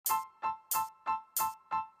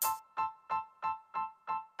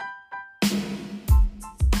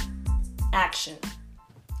action.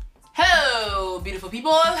 Hello, beautiful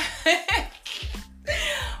people.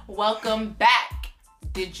 Welcome back.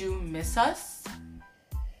 Did you miss us?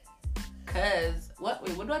 Cause what?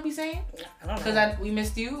 Wait, what do I be saying? I don't know. Cause we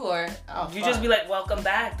missed you, or you just be like, "Welcome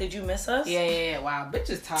back. Did you miss us?" Yeah. Wow, bitch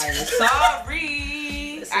is tired.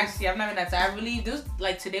 Sorry. Actually, I'm not even that tired. I really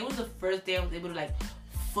today was the first day I was able to like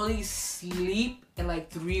fully sleep in like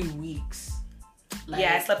 3 weeks. Like,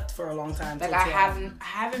 I slept for a long time. Like I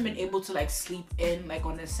haven't been able to like sleep in like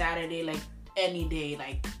on a Saturday like any day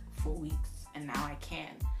like for weeks, and now I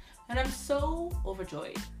can, and I'm so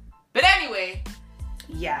overjoyed. But anyway,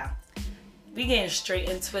 yeah, we getting straight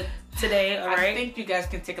into it today. All right. I think you guys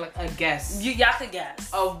can take like a guess. Y'all can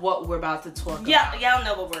guess of what we're about to talk about. Y'all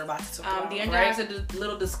know what we're about to talk about. Deandra has a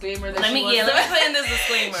little disclaimer that let me put in this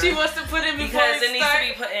disclaimer. She wants to put in because it needs to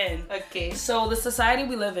be put in. Okay. So the society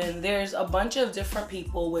we live in, there's a bunch of different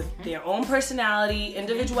people with their own personality,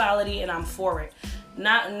 individuality, and I'm for it.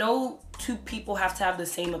 No two people have to have the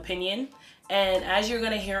same opinion. And as you're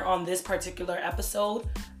gonna hear on this particular episode,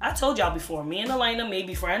 I told y'all before, me and Elena may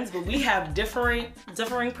be friends, but we have differing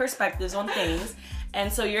perspectives on things.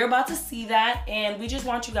 And so you're about to see that, and we just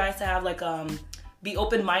want you guys to have like be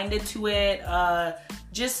open-minded to it.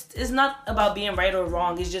 Just it's not about being right or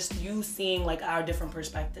wrong. It's just you seeing like our different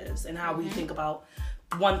perspectives and how we think about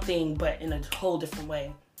one thing, but in a whole different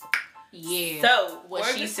way. Yeah. So what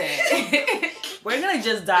she said. We're gonna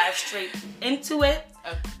just dive straight into it.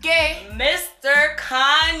 Okay. Mr.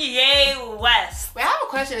 Kanye West. Wait, I have a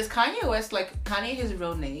question. Is Kanye West like Kanye his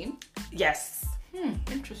real name? Yes.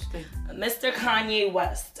 Interesting. Mr. Kanye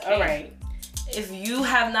West. Okay. All right. If you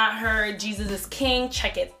have not heard Jesus is King,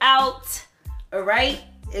 check it out. All right.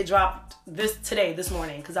 It dropped this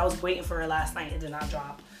morning because I was waiting for it last night. It did not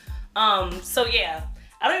drop. So yeah,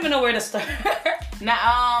 I don't even know where to start.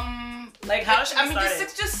 Now, like how should we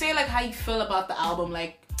start just say like how you feel about the album,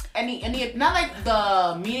 like. Any not like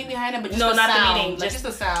the meaning behind it, but just the not sound. The meaning, like just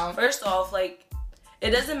the sound. First off, like it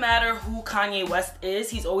doesn't matter who Kanye West is,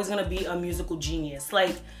 he's always gonna be a musical genius.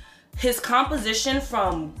 Like his composition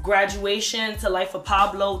from Graduation to Life of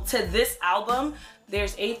Pablo to this album,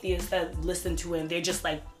 there's atheists that listen to it and they're just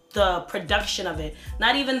like the production of it.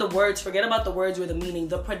 Not even the words, forget about the words or the meaning.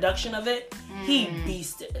 The production of it, he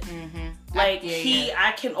beasted it. Like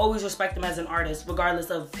I can always respect him as an artist, regardless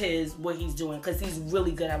of what he's doing, because he's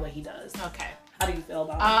really good at what he does. Okay. How do you feel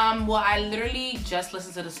about it? Well, I literally just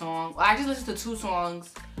listened to the song. Well, I just listened to 2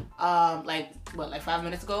 songs, like 5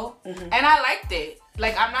 minutes ago, and I liked it.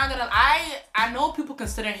 Like I'm not gonna. I know people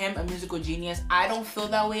consider him a musical genius. I don't feel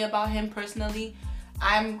that way about him personally.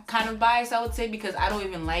 I'm kind of biased, I would say, because I don't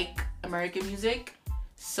even like American music.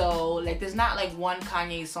 So, like, there's not, like, one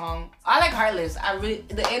Kanye song. I like Heartless.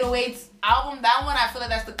 The 808s album, that one, I feel like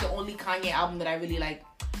that's the only Kanye album that I really, like,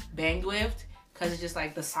 banged with. Because it's just,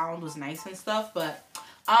 like, the sound was nice and stuff. But,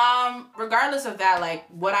 regardless of that, like,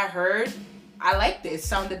 what I heard, I liked it. It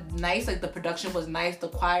sounded nice. Like, the production was nice. The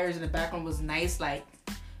choirs in the background was nice. Like,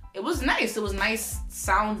 it was nice. It was nice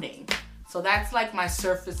sounding. So, that's, like, my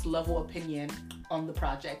surface level opinion on the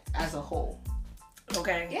project as a whole.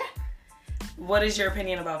 Okay. Yeah. What is your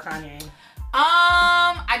opinion about Kanye?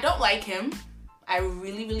 I don't like him. I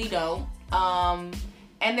really, really don't.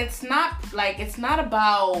 And it's not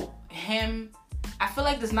about him. I feel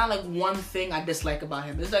like there's not like one thing I dislike about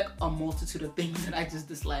him. There's like a multitude of things that I just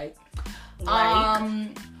dislike.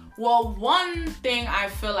 Like? Well, one thing I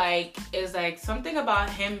feel like is like something about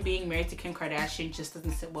him being married to Kim Kardashian just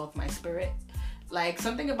doesn't sit well with my spirit. Like,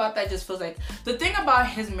 something about that just feels like... The thing about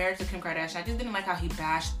his marriage to Kim Kardashian, I just didn't like how he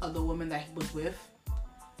bashed other women that he was with.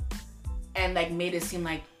 And, like, made it seem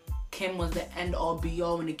like Kim was the end-all,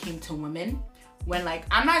 be-all when it came to women. When, like,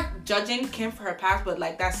 I'm not judging Kim for her past, but,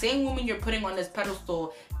 like, that same woman you're putting on this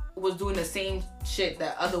pedestal was doing the same shit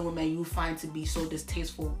that other women you find to be so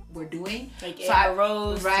distasteful were doing. Like, Amber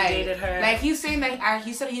Rose dated her. Like, he's saying that...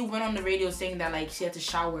 he said he went on the radio saying that, like, she had to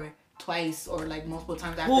shower twice or, like, multiple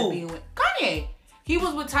times after being with... Kanye! He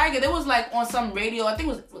was with Tiger. There was like on some radio. I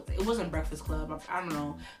think it wasn't Breakfast Club. I don't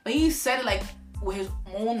know. But he said it like with his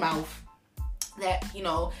own mouth that, you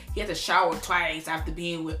know, he had to shower twice after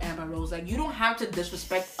being with Amber Rose. Like, you don't have to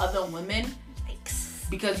disrespect other women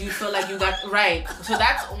because you feel like you got right. So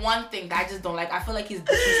that's one thing that I just don't like. I feel like he's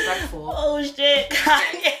disrespectful. Oh shit,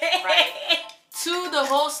 Kanye. Right. To the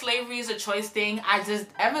whole slavery is a choice thing. It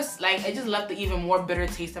just left an even more bitter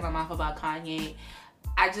taste in my mouth about Kanye.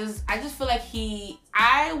 I just feel like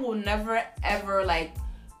I will never ever like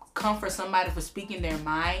come for somebody for speaking their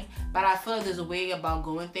mind, but I feel like there's a way about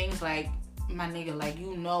going things like, my nigga, like,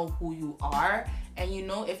 you know who you are, and you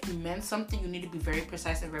know if you meant something, you need to be very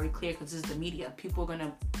precise and very clear, because this is the media. People are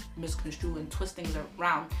gonna misconstrue and twist things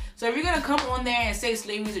around. So if you're gonna come on there and say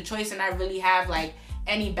slavery is a choice and not really have like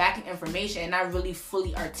any backing information and not really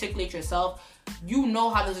fully articulate yourself, you know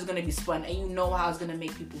how this is gonna be spun and you know how it's gonna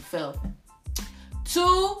make people feel.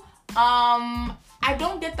 2, I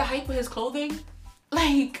don't get the hype of his clothing.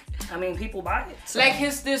 Like, I mean, people buy it. So. Like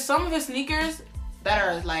there's some of his sneakers that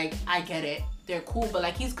are like, I get it, they're cool, but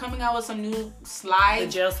like he's coming out with some new slides.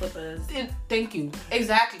 The gel slippers. Thank you.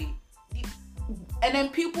 Exactly. And then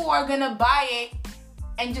people are gonna buy it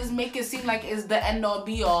and just make it seem like it's the end all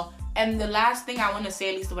be all. And the last thing I want to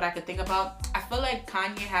say, at least what I could think about, I feel like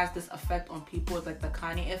Kanye has this effect on people. It's like the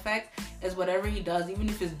Kanye effect is whatever he does, even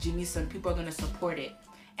if it's Jimmy's son, people are gonna support it.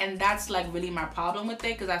 And that's like really my problem with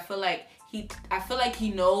it, because I feel like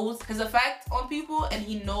he knows his effect on people, and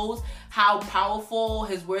he knows how powerful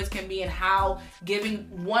his words can be and how giving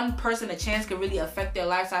one person a chance can really affect their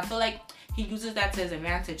life. So I feel like he uses that to his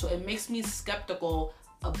advantage. So it makes me skeptical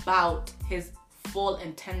about his full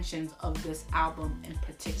intentions of this album in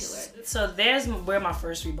particular. So there's where my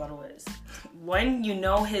first rebuttal is. When you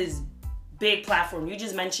know his big platform, you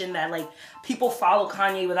just mentioned that like people follow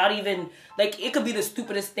Kanye without even, like, it could be the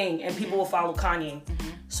stupidest thing and people will follow Kanye.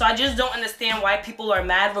 So I just don't understand why people are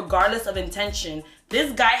mad regardless of intention.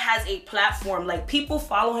 This guy has a platform. Like, people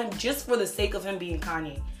follow him just for the sake of him being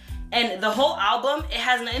Kanye. And the whole album, it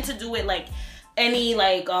has nothing to do with like any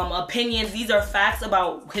like opinions. These are facts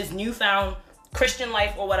about his newfound Christian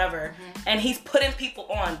life or whatever. And he's putting people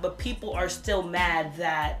on, but people are still mad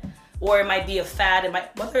that, or it might be a fad,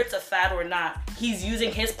 whether it's a fad or not, he's using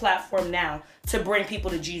his platform now to bring people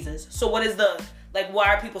to Jesus. So what is why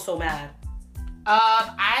are people so mad?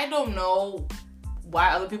 I don't know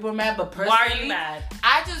why other people are mad, but personally, why are you mad?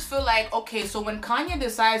 I just feel like, okay, so when Kanye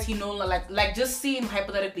decides he no like just seeing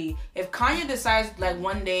hypothetically, if Kanye decides like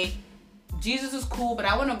one day, Jesus is cool, but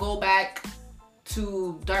I want to go back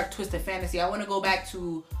to Dark Twisted Fantasy, I want to go back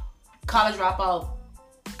to College Dropout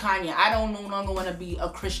Kanye, I don't no longer want to be a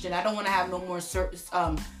Christian, I don't want to have no more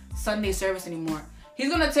Sunday service anymore. He's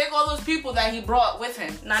gonna take all those people that he brought with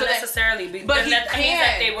him. Not necessarily, but that means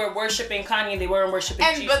that they were worshiping Kanye, they weren't worshiping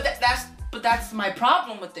Jesus. But that's my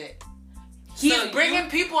problem with it. He's bringing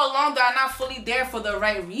people along that are not fully there for the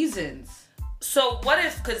right reasons. So what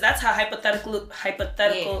if, because that's how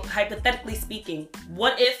hypothetically speaking,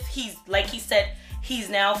 what if he's, like he said, he's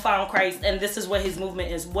now found Christ and this is what his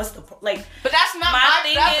movement is? What's the like? But that's not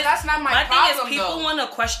that's not my problem. My thing is, people want to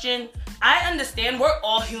question. I understand, we're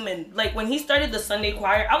all human. Like, when he started the Sunday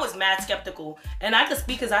choir, I was mad skeptical. And I could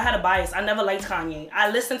speak because I had a bias. I never liked Kanye.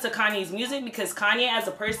 I listened to Kanye's music because Kanye as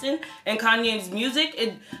a person and Kanye's music,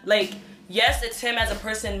 yes, it's him as a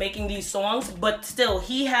person making these songs, but still,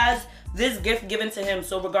 he has this gift given to him.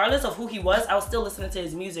 So regardless of who he was, I was still listening to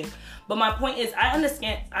his music. But my point is, I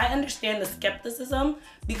understand the skepticism,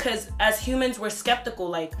 because as humans, we're skeptical.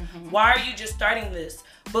 Like, why are you just starting this?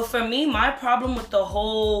 But for me, my problem with the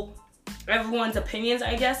whole everyone's opinions,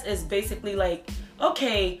 I guess, is basically like,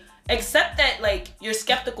 okay, accept that like you're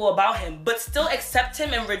skeptical about him, but still accept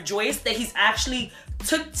him and rejoice that he's actually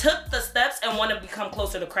took the steps and want to become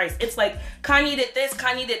closer to Christ. It's like, Kanye did this,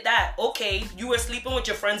 Kanye did that. Okay, you were sleeping with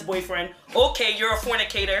your friend's boyfriend. Okay, you're a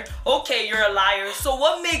fornicator. Okay, you're a liar. So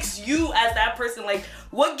what makes you as that person, like,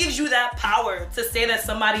 what gives you that power to say that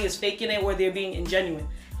somebody is faking it or they're being ingenuine?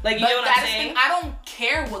 Like, you know what I'm saying? I don't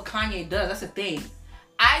care what Kanye does. That's the thing.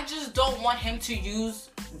 I just don't want him to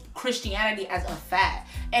use Christianity as a fad.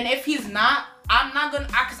 And if he's not, I'm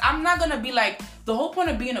not gonna be like, the whole point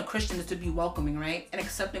of being a Christian is to be welcoming, right? And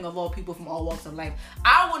accepting of all people from all walks of life.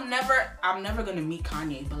 I'm never gonna meet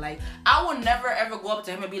Kanye, but like, I would never ever go up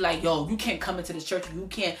to him and be like, yo, you can't come into this church, you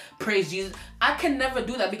can't praise Jesus. I can never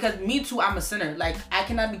do that, because me too, I'm a sinner. Like, I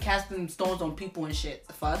cannot be casting stones on people and shit.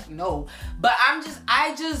 Fuck, no. But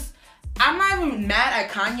I'm not even mad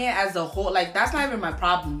at Kanye as a whole. Like, that's not even my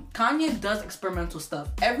problem. Kanye does experimental stuff.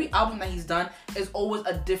 Every album that he's done is always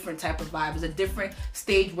a different type of vibe. It's a different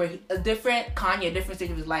stage a different Kanye, a different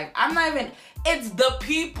stage of his life. It's the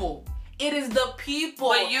people. It is the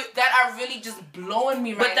people that are really just blowing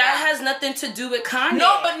me right now. But that has nothing to do with Kanye.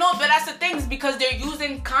 No, but that's the thing, is because they're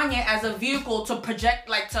using Kanye as a vehicle to project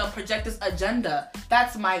this agenda.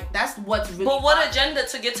 That's what's really. But what agenda?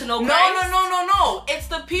 To get to know Christ? No. It's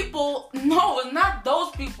the people. No, it's not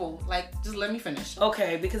those people. Like, just let me finish.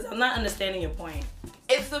 Okay, because I'm not understanding your point.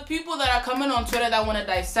 It's the people that are coming on Twitter that want to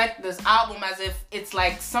dissect this album as if it's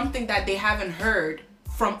like something that they haven't heard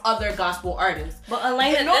from other gospel artists. But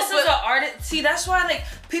Elena, this is an artist. See, that's why, like,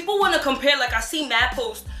 people want to compare. Like, I see Matt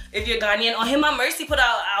post, if you're Ghanaian, or Him on Mercy put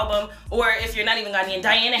out an album, or if you're not even Ghanaian,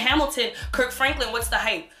 Diana Hamilton, Kirk Franklin, what's the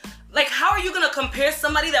hype? Like, how are you gonna compare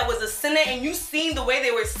somebody that was a sinner and you seen the way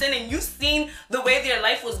they were sinning, you seen the way their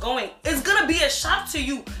life was going? It's gonna be a shock to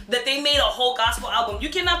you that they made a whole gospel album. You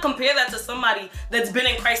cannot compare that to somebody that's been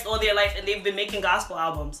in Christ all their life and they've been making gospel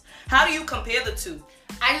albums. How do you compare the two?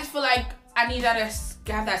 I just feel like I need that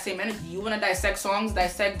to have that same energy. You wanna dissect songs,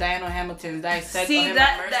 dissect Diana Hamilton, dissect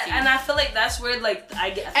that, and I feel like that's where like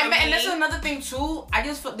I get. And that's another thing too. I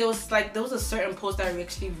just feel there was a certain post that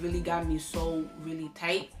actually really got me so really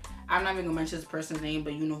tight. I'm not even gonna mention this person's name,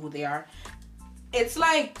 but you know who they are. It's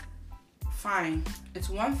like, fine. It's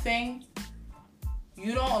one thing.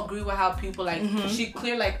 You don't agree with how people like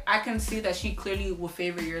I can see that she clearly will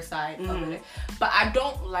favor your side of it. But I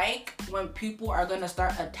don't like when people are gonna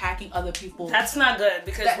start attacking other people. That's not good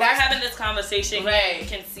because we're having this conversation here. You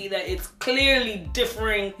can see that it's clearly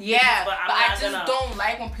differing. Yeah, but I just don't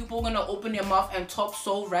like when people are gonna open their mouth and talk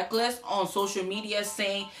so reckless on social media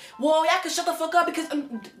saying, well, y'all can shut the fuck up because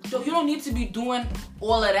you don't need to be doing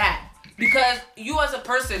all of that. Because you as a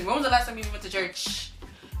person, when was the last time you went to church?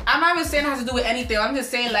 I'm not even saying it has to do with anything. I'm just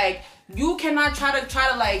saying, like, you cannot try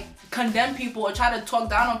to like condemn people or try to talk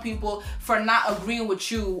down on people for not agreeing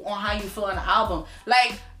with you on how you feel on the album.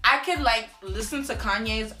 Like, I could like listen to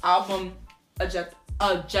Kanye's album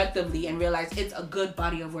objectively and realize it's a good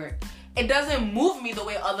body of work. It doesn't move me the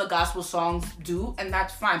way other gospel songs do, and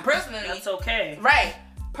that's fine. Personally, that's okay. Right.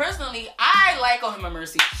 Personally, I like Oh Him a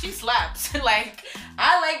Mercy. She slaps. Like,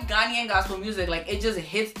 I like Ghanaian gospel music. Like, it just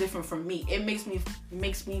hits different for me. It makes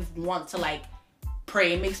me want to like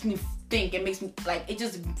pray. It makes me think. It makes me like. It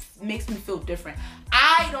just makes me feel different.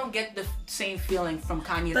 I don't get the same feeling from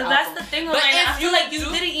Kanye's album. But that's the thing. But I feel like you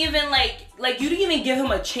didn't even give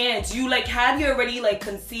him a chance. You like had your already like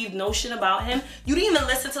conceived notion about him. You didn't even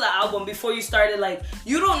listen to the album before you started. Like,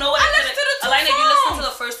 you don't know what. I listened to the 2 songs. You listened to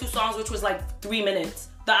the first 2 songs, which was like 3 minutes.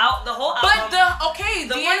 The whole album. But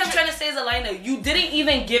the one I'm trying to say is, Elena, you didn't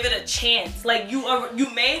even give it a chance. Like, you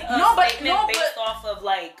made a statement based off of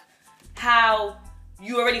like how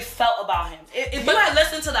you already felt about him. If you had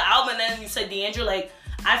listened to the album and then you said, D'Angelo, like,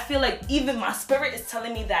 I feel like even my spirit is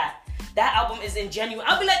telling me that album is ingenuine.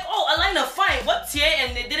 I'll be like, oh, Elena, fine, what's here?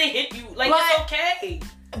 And it didn't hit you. Like, it's okay.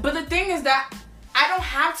 But the thing is that I don't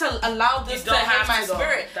have to allow this to hit my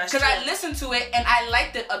spirit. Because I listened to it and I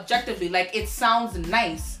liked it objectively. Like, it sounds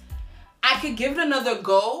nice. I could give it another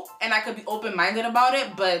go and I could be open-minded about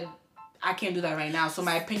it, but I can't do that right now. So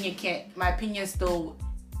my opinion still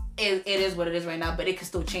it is what it is right now, but it can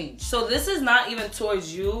still change. So this is not even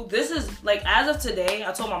towards you. This is like, as of today,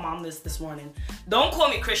 I told my mom this morning. Don't call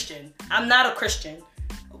me Christian. I'm not a Christian.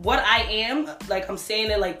 What I am, like, I'm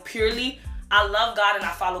saying it like purely, I love God and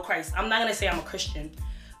I follow Christ. I'm not going to say I'm a Christian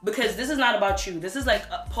because this is not about you. This is like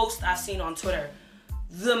a post I've seen on Twitter.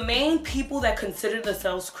 The main people that consider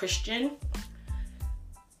themselves Christian,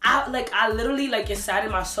 I literally, like, inside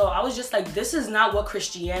of my soul, I was just like, this is not what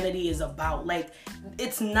Christianity is about. Like,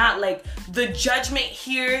 it's not like the judgment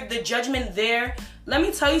here, the judgment there. Let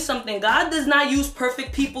me tell you something. God does not use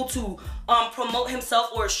perfect people to promote himself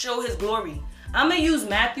or show his glory. I'm going to use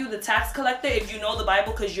Matthew, the tax collector, if you know the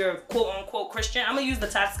Bible because you're quote-unquote Christian. I'm going to use the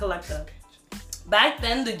tax collector. Back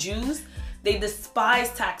then, the Jews, they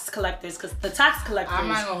despised tax collectors because the tax collectors... I'm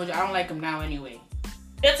not going to hold you. I don't like them now anyway.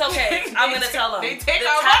 It's okay. I'm going to tell them. They take the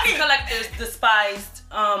our tax money. collectors despised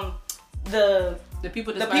The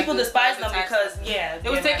people despised them because, they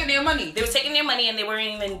were taking their money. They were taking their money and they weren't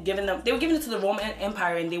even giving them... They were giving it to the Roman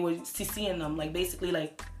Empire and they were CCing them. Like, basically,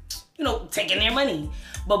 like, you know, taking their money.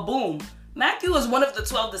 But boom. Matthew was one of the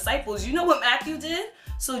 12 disciples. You know what Matthew did?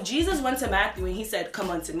 So Jesus went to Matthew and he said, come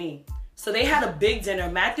unto me. So they had a big dinner.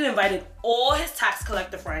 Matthew invited all his tax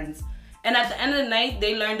collector friends. And at the end of the night,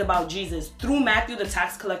 they learned about Jesus through Matthew, the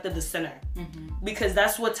tax collector, the sinner. Because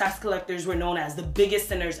that's what tax collectors were known as, the biggest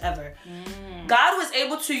sinners ever. God was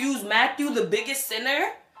able to use Matthew, the biggest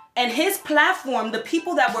sinner, and his platform, the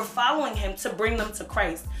people that were following him, to bring them to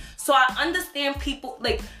Christ. So I understand people,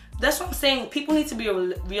 like, that's what I'm saying. People need to be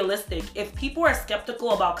realistic. If people are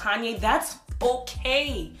skeptical about Kanye, that's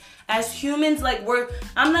okay. As humans, like,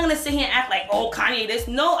 I'm not gonna sit here and act like, oh, Kanye this.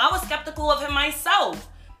 No, I was skeptical of him myself.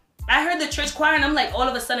 I heard the church choir and I'm like, all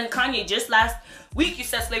of a sudden, Kanye, just last week you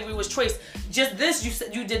said slavery was choice. Just this, you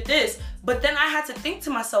said you did this. But then I had to think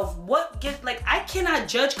to myself, I cannot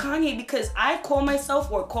judge Kanye because I called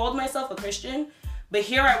myself a Christian. But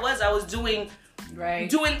here I was doing,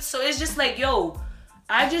 so it's just like, yo,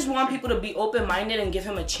 I just want people to be open-minded and give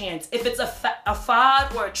him a chance. If it's a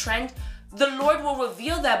fad or a trend, the Lord will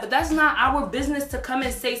reveal that. But that's not our business to come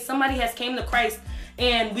and say somebody has came to Christ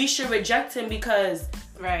and we should reject him because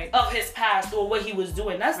of his past or what he was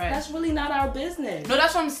doing. That's really not our business. No,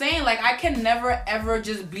 that's what I'm saying. Like, I can never ever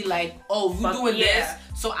just be like, oh, you doing this,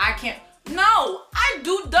 so I can't. No, I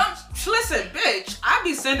do dumb. Listen, bitch, I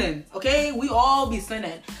be sinning. Okay, we all be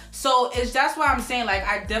sinning. So that's why I'm saying, like,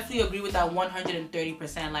 I definitely agree with that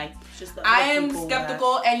 130%. Like, I am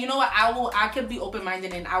skeptical, and you know what? I could be open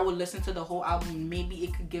minded, and I will listen to the whole album. Maybe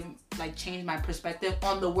it could change my perspective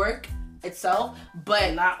on the work itself,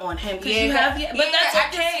 but not on him. But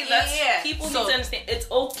that's okay. People need to understand it's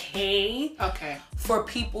okay. Okay. For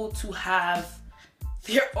people to have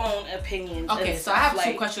their own opinions. Okay, so I have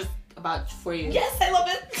two questions for you. Yes, I love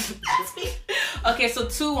it. Ask me. Okay, so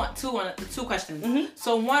two questions. Mm-hmm.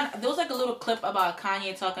 So one, there was like a little clip about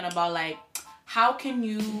Kanye talking about like, how can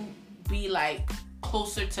you be like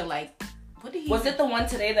closer to like, what did he? Was it the one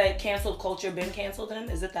today that canceled culture been canceled him?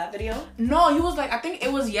 Is it that video? No, he was like, I think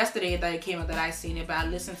it was yesterday that it came out that I seen it, but I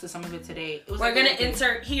listened to some of it today. It was We're gonna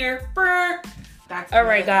insert here. All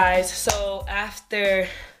right, guys. So after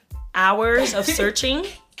hours of searching,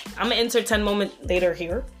 I'm gonna insert 10 moments later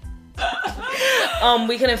here.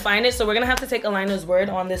 We couldn't find it, so we're gonna have to take Alina's word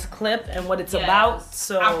on this clip and what it's about.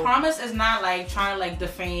 So I promise it's not like trying to like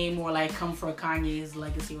defame or like come for Kanye's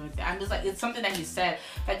legacy or anything. I'm just like, it's something that he said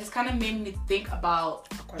that just kind of made me think about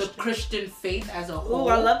the Christian faith as a whole. Oh,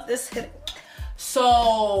 I love this.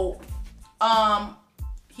 So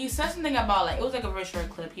he said something about like, it was like a very short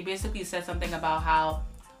clip. He basically said something about how,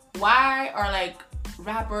 why are like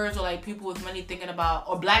rappers or like people with money thinking about,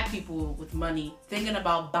 or black people with money thinking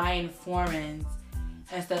about buying foreigns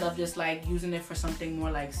instead of just like using it for something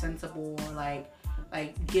more like sensible or like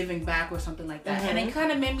giving back or something like that. Mm-hmm. And it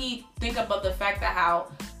kind of made me think about the fact that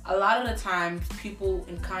how a lot of the times people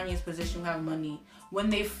in Kanye's position who have money, when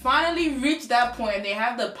they finally reach that point and they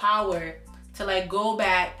have the power to like go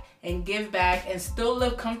back and give back and still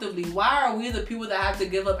live comfortably, why are we the people that have to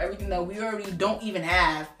give up everything that we already don't even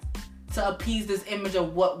have to appease this image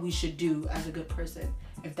of what we should do as a good person?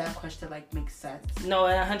 If that question like makes sense. No,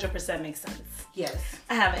 it 100% makes sense. Yes.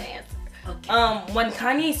 I have an answer. Okay. When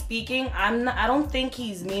Kanye's speaking, I don't think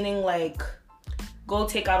he's meaning like go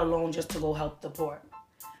take out a loan just to go help the poor.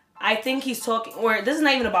 I think he's talking, or this is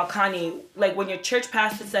not even about Kanye. Like when your church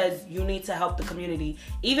pastor says you need to help the community,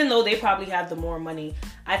 even though they probably have the more money,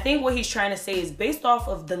 I think what he's trying to say is based off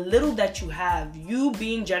of the little that you have, you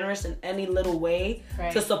being generous in any little way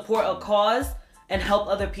to support a cause and help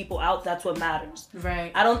other people out, that's what matters.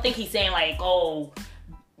 Right. I don't think he's saying like, oh,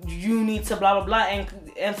 you need to blah, blah, blah.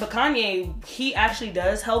 And for Kanye, he actually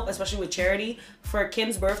does help, especially with charity. For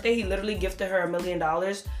Kim's birthday, he literally gifted her $1 million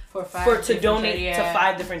to donate to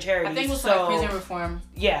 5 different charities. I think it was like prison reform.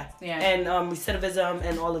 Yeah. And recidivism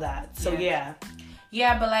and all of that. So yeah.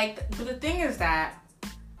 Yeah, but the thing is that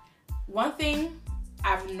one thing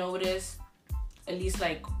I've noticed, at least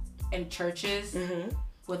like in churches,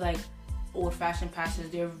 with like old-fashioned pastors,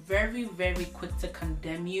 they're very, very quick to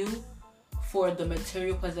condemn you for the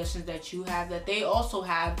material possessions that you have, that they also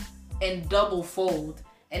have in double fold,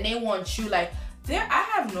 and they want you like, I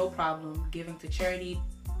have no problem giving to charity,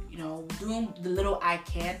 you know, doing the little I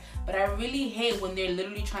can, but I really hate when they're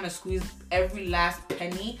literally trying to squeeze every last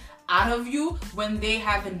penny out of you when they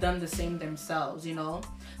haven't done the same themselves, you know?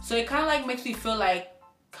 So it kind of like makes me feel like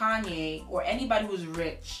Kanye or anybody who's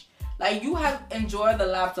rich, like you have enjoyed the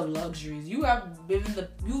lives of luxuries. You've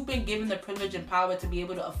been given the privilege and power to be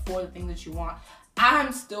able to afford the things that you want.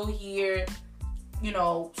 I'm still here, you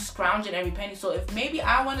know, scrounging every penny. So if maybe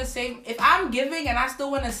I want to save, if I'm giving and I still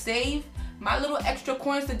want to save my little extra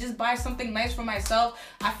coins to just buy something nice for myself,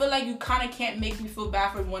 I feel like you kind of can't make me feel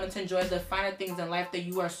bad for wanting to enjoy the finer things in life that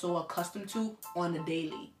you are so accustomed to on a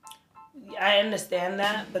daily. I understand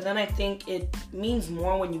that, but then I think it means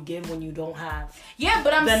more when you give when you don't have. Yeah,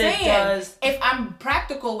 but I'm saying, if I'm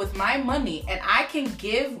practical with my money and I can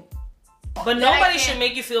give. But nobody should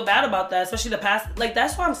make you feel bad about that, especially the past. Like,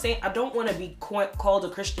 that's why I'm saying I don't want to be called a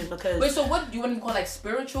Christian because... Wait, so what? You want to be called, like,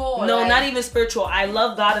 spiritual? Or no, not even spiritual. I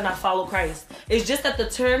love God and I follow Christ. It's just that the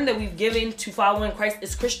term that we've given to following Christ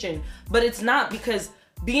is Christian. But it's not, because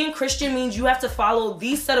being Christian means you have to follow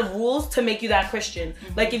these set of rules to make you that Christian.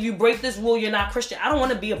 Mm-hmm. Like, if you break this rule, you're not Christian. I don't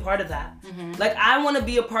want to be a part of that. Mm-hmm. Like, I want to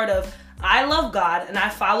be a part of... I love God and I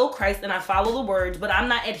follow Christ and I follow the words, but I'm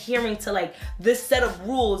not adhering to like this set of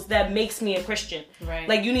rules that makes me a Christian. Right.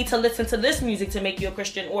 Like you need to listen to this music to make you a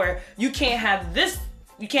Christian, or you can't have this,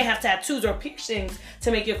 you can't have tattoos or piercings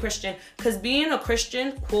to make you a Christian. Because being a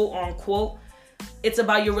Christian, quote unquote, it's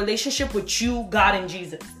about your relationship with you, God, and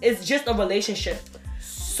Jesus. It's just a relationship.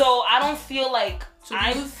 So I don't feel like do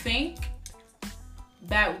you think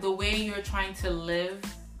that the way you're trying to live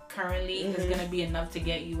currently is gonna be enough to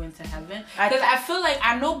get you into heaven. Because I feel like,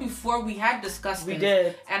 I know before we had discussed this, we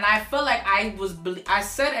did, and I feel like I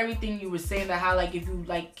said everything you were saying, that how like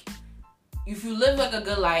if you live like a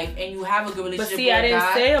good life and you have a good relationship with God. But see, I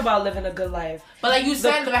didn't say about living a good life. But like you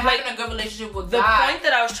said, having a good relationship with God. The point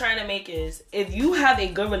that I was trying to make is, if you have a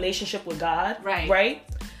good relationship with God, right?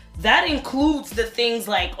 That includes the things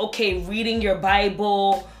like, okay, reading your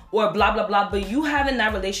Bible or blah, blah, blah. But you having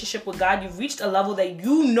that relationship with God, you've reached a level that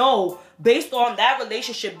you know, based on that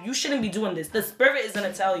relationship, you shouldn't be doing this. The Spirit is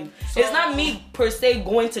going to tell you. So, it's not me per se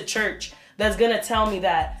going to church that's going to tell me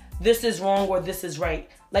that this is wrong or this is right.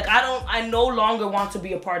 Like, I no longer want to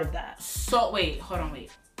be a part of that. So, wait.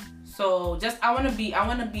 So, I want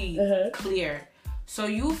to be clear. So,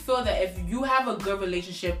 you feel that if you have a good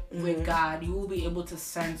relationship with God, you will be able to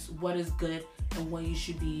sense what is good and what you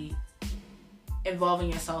should be involving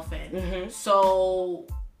yourself in. So,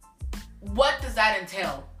 what does that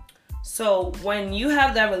entail? So, when you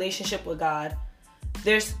have that relationship with God,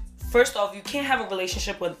 first off, you can't have a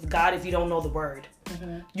relationship with God if you don't know the Word.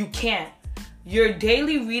 You can't. Your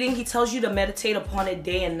daily reading, he tells you to meditate upon it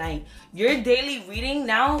day and night. Your daily reading,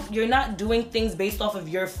 now you're not doing things based off of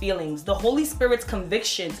your feelings. The Holy Spirit's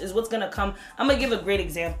convictions is what's going to come. I'm going to give a great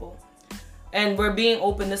example. And we're being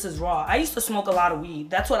open, this is raw. I used to smoke a lot of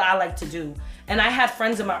weed. That's what I like to do. And I had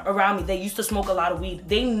friends around me that used to smoke a lot of weed.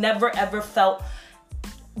 They never ever felt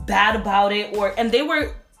bad about it, and they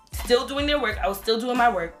were still doing their work. I was still doing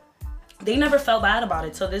my work. They never felt bad about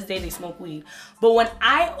it till this day they smoke weed. But when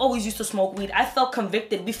I always used to smoke weed, I felt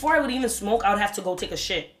convicted. Before I would even smoke, I would have to go take a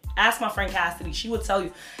shit. Ask my friend Cassidy. She would tell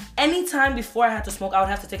you. Anytime before I had to smoke, I would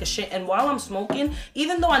have to take a shit. And while I'm smoking,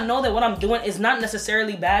 even though I know that what I'm doing is not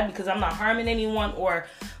necessarily bad because I'm not harming anyone, or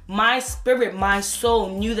my spirit, my soul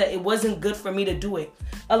knew that it wasn't good for me to do it.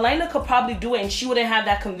 Elena could probably do it and she wouldn't have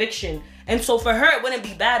that conviction. And so for her, it wouldn't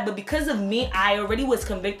be bad. But because of me, I already was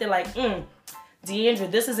convicted like, Deandra,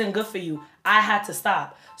 this isn't good for you. I had to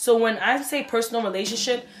stop. So when I say personal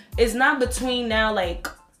relationship, it's not between now, like,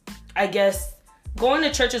 I guess, going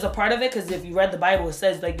to church is a part of it, because if you read the Bible, it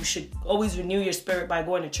says, like, you should always renew your spirit by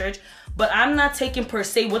going to church. But I'm not taking, per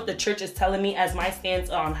se, what the church is telling me as my stance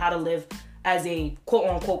on how to live as a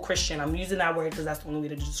quote-unquote Christian. I'm using that word because that's the only way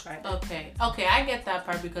to describe it. Okay, I get that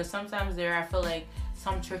part, because sometimes I feel like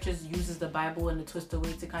some churches uses the Bible in a twisted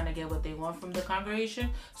way to kind of get what they want from the congregation.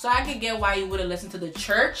 So I could get why you wouldn't listen to the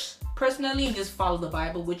church personally and just follow the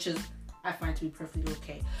Bible, which is, I find to be perfectly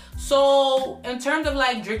okay. So in terms of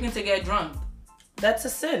like drinking to get drunk, that's a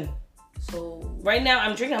sin. So right now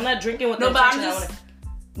I'm drinking. I'm not drinking with the intention.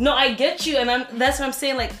 No, I get you, and that's what I'm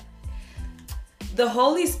saying. Like, the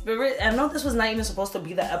Holy Spirit, I know this was not even supposed to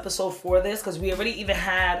be the episode for this, because we already even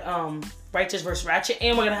had Righteous vs. Ratchet,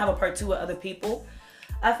 and we're gonna have a part 2 with other people.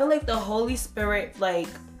 I feel like the Holy Spirit, like,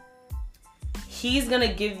 he's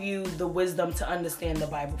gonna give you the wisdom to understand the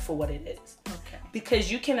Bible for what it is. Okay.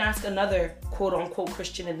 Because you can ask another quote-unquote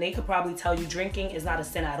Christian, and they could probably tell you drinking is not a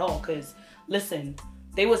sin at all. Because, listen,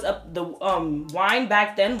 the wine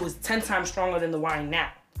back then was 10 times stronger than the wine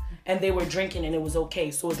now. And they were drinking and it was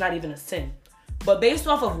okay. So it's not even a sin. But based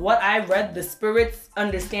off of what I read, the Spirit's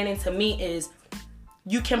understanding to me is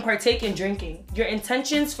you can partake in drinking. Your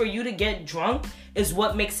intentions for you to get drunk is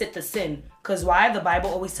what makes it the sin. Because why? The Bible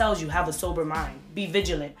always tells you, have a sober mind. Be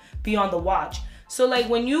vigilant. Be on the watch. So, like,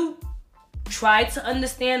 when you try to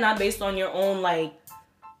understand, not based on your own, like,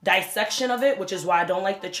 dissection of it, which is why I don't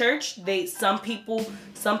like the church.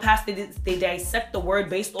 Some pastors, they dissect the word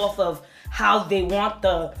based off of how they want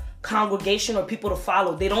the congregation or people to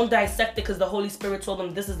follow. They don't dissect it because the Holy Spirit told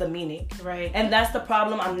them this is the meaning. Right. And that's the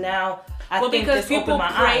problem. I think because people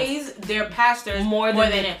praise eyes. Their pastors more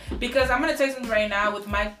than it. Because I'm going to tell you something right now. With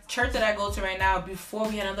my church that I go to right now, before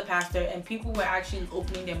we had another pastor, and people were actually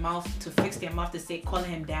opening their mouth to fix their mouth to say, calling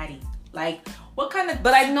him daddy. Like, what kind of...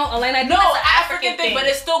 But I know, Elena, I think no, it's an African thing. But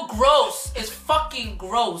it's still gross. It's fucking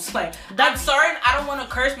gross. Like, I'm sorry, I don't want to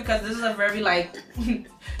curse because this is a very, like,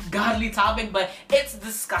 godly topic, but it's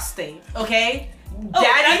disgusting, okay? Oh,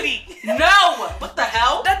 daddy? No! What the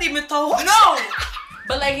hell? Daddy me told. No!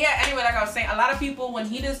 But, like, yeah, anyway, like I was saying, a lot of people, when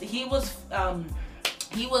he was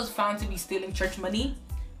found to be stealing church money.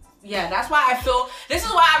 Yeah, that's why I feel, this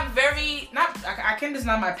is why I'm very, I can't, this is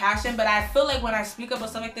not my passion, but I feel like when I speak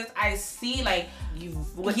about stuff like this, I see like,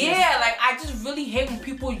 like I just really hate when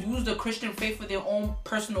people use the Christian faith for their own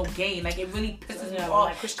personal gain. Like, it really pisses me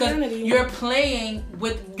off. Because you're playing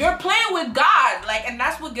with God, like, and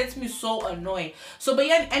that's what gets me so annoyed. So, but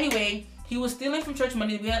yeah, anyway, He was stealing from church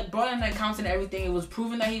money. We had brought in the accounts and everything. It was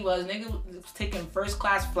proven that he was. Nigga was taking first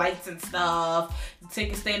class flights and stuff.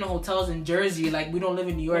 Staying in hotels in Jersey. Like, we don't live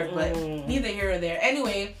in New York, but neither here or there.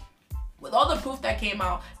 Anyway, with all the proof that came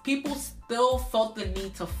out, people still felt the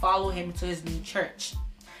need to follow him to his new church.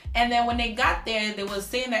 And then when they got there, they was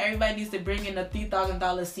saying that everybody needs to bring in a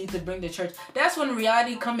 $3,000 seat to bring the church. That's when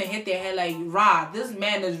reality come and hit their head like, Rah, this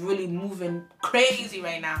man is really moving crazy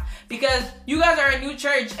right now. Because you guys are a new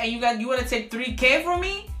church and you want to take $3,000 from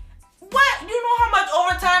me? What? You know how much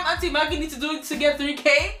overtime Auntie Maggie needs to do to get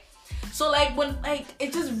 $3,000? So like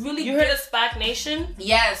it just really... You heard of SPAC Nation?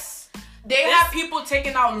 Yes. They have people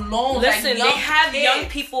taking out loans. Listen, like they have kids. young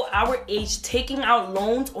people our age taking out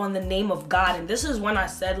loans on the name of God. And this is when I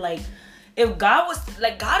said, like, if God was,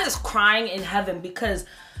 like, God is crying in heaven because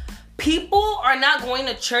people are not going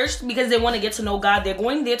to church because they want to get to know God. They're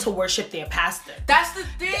going there to worship their pastor. That's the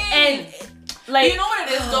thing. And, like... You know what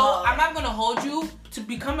it is, though? I'm not going to hold you. To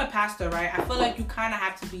become a pastor, right? I feel like you kind of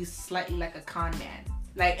have to be slightly like a con man.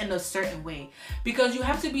 Like, in a certain way. Because you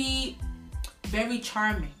have to be very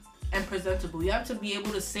charming and presentable. You have to be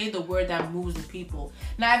able to say the word that moves the people.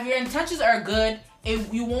 Now, if your intentions are good, you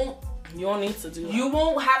don't need to do that. You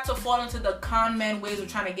won't have to fall into the con man ways of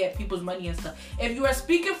trying to get people's money and stuff. If you are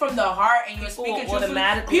speaking from the heart and you're speaking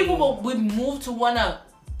truthfully, people will move to wanna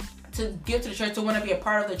to give to the church, to want to be a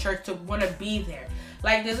part of the church, to want to be there.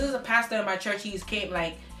 Like, this is a pastor in my church. He's came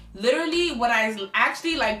like literally when I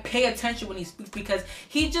actually like pay attention when he speaks, because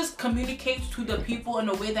he just communicates to the people in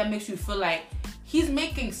a way that makes you feel like he's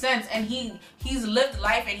making sense, and he's lived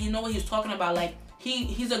life and he know what he's talking about. Like,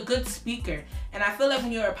 he's a good speaker. And I feel like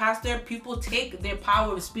when you're a pastor, people take their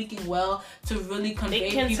power of speaking well to really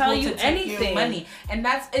convey people to take your money. And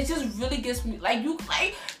it just really gets me like people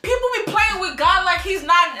be playing with God like he's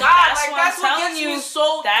not God. That's what gets me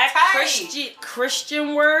so that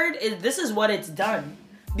Christian word this is what it's done.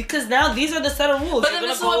 Because now these are the set of rules. But then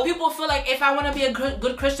this is what people feel like. If I want to be a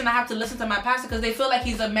good Christian, I have to listen to my pastor because they feel like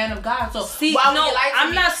he's a man of God. So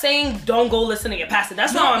I'm not saying don't go listen to your pastor.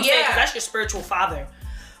 That's not what I'm saying, because that's your spiritual father.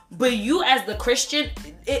 But you as the Christian,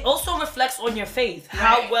 it also reflects on your faith,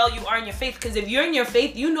 how well you are in your faith. Because if you're in your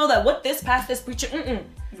faith, you know that what this pastor is preaching,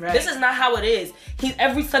 this is not how it is.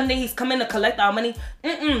 Every Sunday he's coming to collect our money.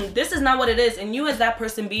 This is not what it is. And you as that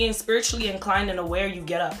person being spiritually inclined and aware, you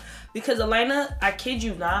get up. Because Elena, I kid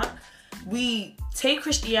you not, we take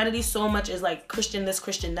Christianity so much as like Christian this,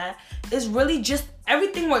 Christian that. It's really just,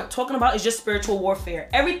 everything we're talking about is just spiritual warfare.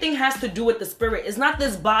 Everything has to do with the spirit. It's not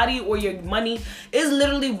this body or your money. It's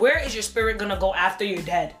literally, where is your spirit gonna go after you're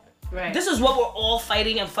dead? Right. This is what we're all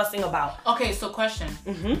fighting and fussing about. Okay, so question.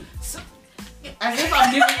 So, as if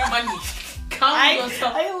I'm giving you money. I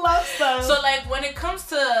love stuff. So like when it comes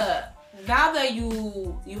to, now that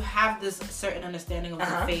you have this certain understanding of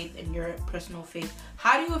your faith and your personal faith,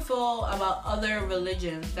 how do you feel about other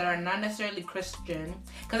religions that are not necessarily Christian?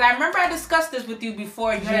 Because I remember I discussed this with you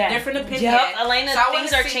before. You had a different opinion. Yep, Elena,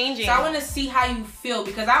 things are changing. So I want to see how you feel,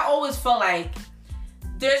 because I always felt like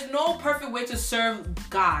there's no perfect way to serve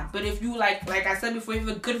God. But if you like I said before, you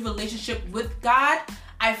have a good relationship with God,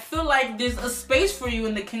 I feel like there's a space for you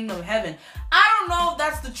in the kingdom of heaven. I don't know if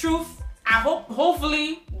that's the truth.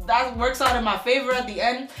 Hopefully that works out in my favor at the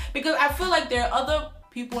end, because I feel like there are other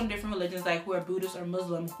people in different religions, like who are Buddhist or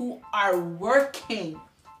Muslim, who are working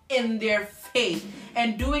in their faith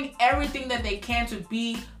and doing everything that they can to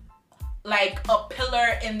be like a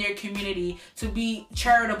pillar in their community, to be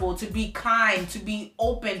charitable, to be kind, to be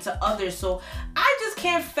open to others. So I just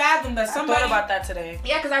can't fathom that somebody... I thought about that today.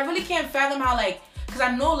 Yeah, because I really can't fathom how because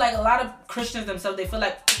I know like a lot of Christians themselves, they feel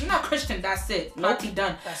like, you're not Christian, that's it. Party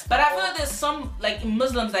done. But I feel like there's some like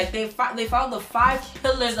Muslims, like they follow the 5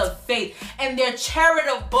 pillars of faith and they're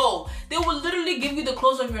charitable. They will literally give you the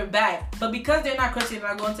clothes of your back. But because they're not Christian, they're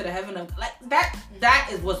not going to the heaven of like that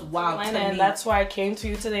is what's wild to me. And that's why I came to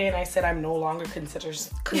you today and I said I'm no longer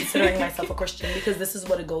considering myself a Christian, because this is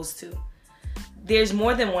what it goes to. There's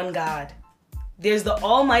more than one God. There's the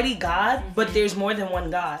Almighty God, but there's more than one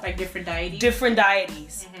God. Like different deities? Different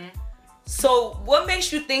deities. So what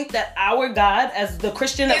makes you think that our God, as the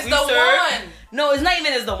Christian that we serve... One. No, it's not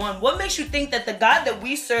even as the one. What makes you think that the God that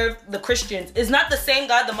we serve, the Christians, is not the same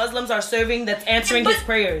God the Muslims are serving that's answering his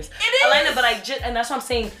prayers? It is. Elena, and that's what I'm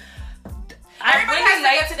saying. Everybody has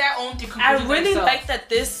to get to their own conclusion. I really like that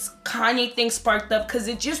this Kanye thing sparked up, because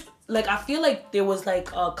it just... Like, I feel like there was, like,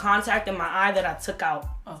 a contact in my eye that I took out.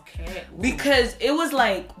 Okay. Ooh. Because it was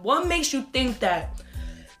like, what makes you think that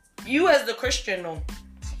you as the Christian,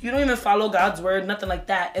 you don't even follow God's word, nothing like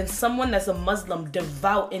that, and someone that's a Muslim,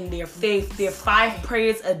 devout in their faith, their 5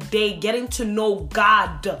 prayers a day, getting to know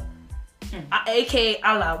God, aka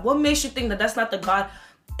Allah. What makes you think that that's not the God?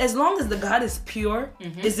 As long as the God is pure,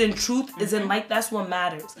 is in truth, is in light, that's what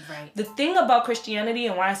matters. Right. The thing about Christianity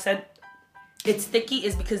and why I said it's sticky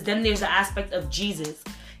is because then there's the aspect of Jesus.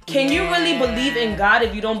 Can you really believe in God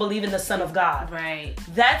if you don't believe in the Son of God? Right.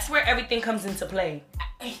 That's where everything comes into play.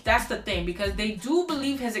 That's the thing, because they do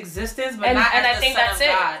believe his existence, but And not as I the think Son that's of it.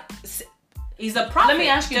 God. He's a prophet. Let me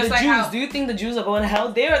ask you, just the like Jews, how- do you think the Jews are going to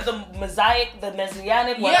hell? They are the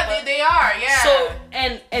Messianic, whatever. Yeah, they are. Yeah. So,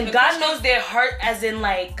 and The God Christians- knows their heart as in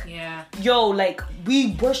like, yeah. yo, like,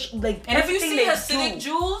 we worship, like, And if you everything see they Hasidic do.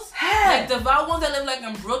 Jews, Yeah. like devout ones that live like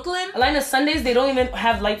in Brooklyn, Like on Sundays, they don't even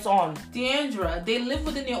have lights on. Deandra, they live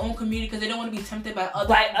within their own community because they don't want to be tempted by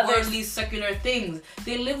other worldly secular things.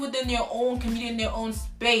 They live within their own community, in their own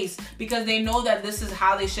space, because they know that this is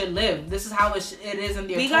how they should live. This is how it is in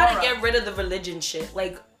their We Torah. gotta get rid of the religion shit.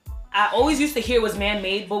 Like, I always used to hear it was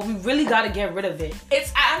man-made, but we really gotta get rid of it.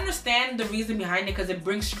 I understand the reason behind it because it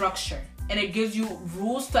brings structure and it gives you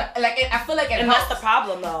rules to I feel like it And helps. that's the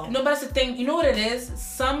problem, though. No, but that's the thing. You know what it is?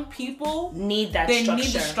 Some people Need that they structure.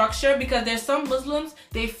 need the structure because there's some Muslims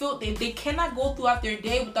they feel they cannot go throughout their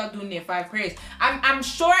day without doing their 5 prayers. I'm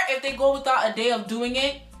sure if they go without a day of doing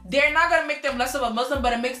it, they're not gonna make them less of a Muslim,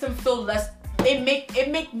 but it makes them feel less. It may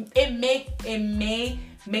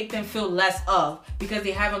make them feel less of because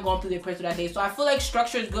they haven't gone through their prayers for that day. So I feel like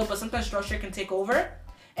structure is good, but sometimes structure can take over,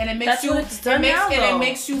 and it makes it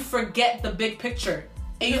makes you forget the big picture.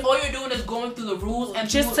 And all you're doing is going through the rules and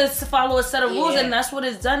just to follow a set of rules, Yeah. and that's what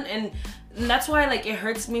it's done. And that's why, like, it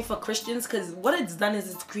hurts me for Christians, because what it's done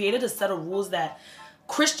is it's created a set of rules that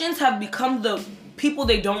Christians have become the people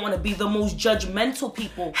they don't want to be, the most judgmental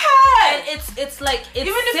people. Hey! And it's like, it's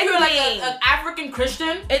even if you're like sickening. an African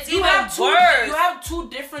Christian, It's you even have two. worse. You have two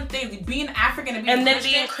different things: being African and being and then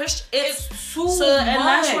Christian. being Christian, it's too so, much. and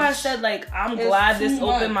that's why I said, like, I'm It's glad too this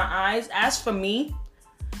much. opened my eyes. As for me,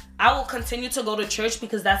 I will continue to go to church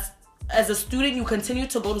because that's, as a student, you continue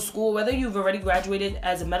to go to school. Whether you've already graduated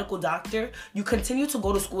as a medical doctor, you continue to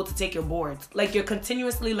go to school to take your boards. Like, you're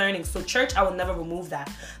continuously learning. So church, I will never remove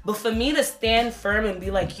that. But for me to stand firm and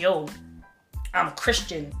be like, yo, I'm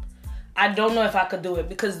Christian, I don't know if I could do it,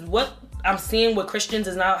 because what I'm seeing with Christians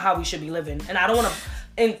is not how we should be living. And I don't want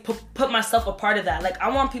to put myself a part of that. Like, I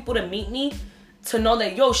want people to meet me to know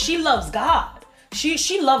that, yo, she loves God.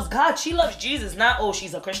 She loves God. She loves Jesus. Not, oh,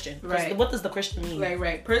 she's a Christian. Right. What does the Christian mean?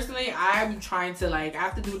 Right. Personally, I'm trying to, like,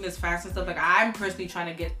 after doing this fast and stuff, like, I'm personally trying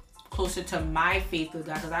to get closer to my faith with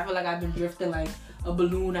God, because I feel like I've been drifting like a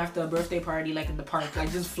balloon after a birthday party, like in the park,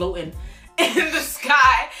 like just floating in the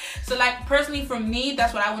sky. So, like, personally for me,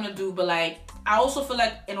 that's what I want to do. But, like, I also feel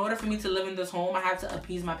like in order for me to live in this home, I have to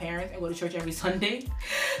appease my parents and go to church every Sunday.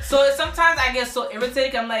 So sometimes I get so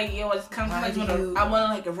irritated. I'm like, yo, it's kind of I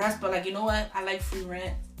want to like rest, but like, you know what? I like free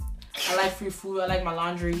rent. I like free food. I like my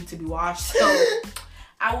laundry to be washed. So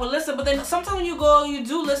I will listen. But then sometimes when you go, you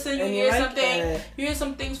do listen. You hear like something. that. You hear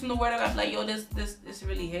some things from the word of God. Like, yo, this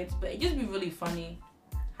really hits. But it just be really funny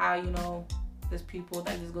how, you know, there's people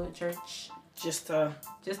that just go to church just to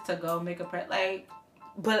go make a prayer. Like.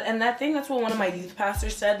 But, and I think that's what one of my youth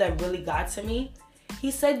pastors said that really got to me.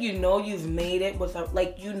 He said, you know, you've made it with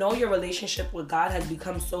your relationship with God has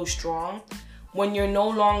become so strong when you're no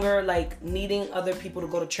longer like needing other people to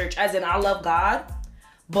go to church. As in, I love God,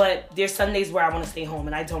 but there's Sundays where I want to stay home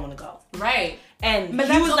and I don't want to go. Right. And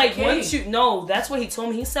but he was like, okay. that's what he told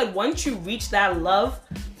me. He said, once you reach that love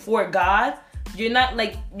for God, you're not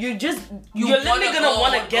like, you're literally gonna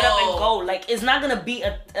want to get up and go. Like, it's not gonna be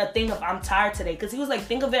a thing of I'm tired today. Because he was like,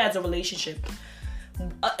 think of it as a relationship.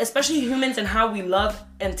 Especially humans and how we love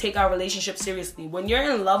and take our relationship seriously. When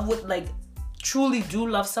you're in love with, like, truly do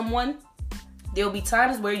love someone, there'll be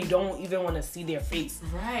times where you don't even want to see their face.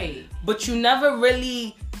 Right. But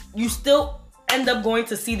you still end up going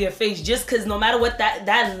to see their face just because no matter what,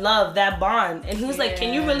 that love, that bond. And he was like,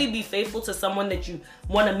 can you really be faithful to someone that you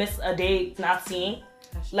want to miss a day not seeing?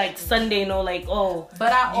 That's like true. Sunday, no, like, oh, but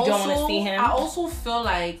you don't want to see him. I also feel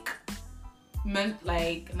like,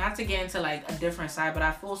 not to get into like a different side, but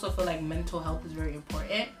I also feel like mental health is very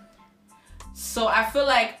important. So I feel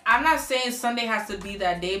like, I'm not saying Sunday has to be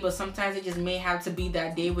that day, but sometimes it just may have to be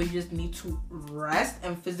that day where you just need to rest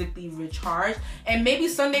and physically recharge. And maybe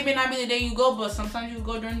Sunday may not be the day you go, but sometimes you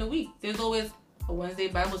go during the week. There's always a Wednesday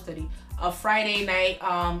Bible study, a Friday night,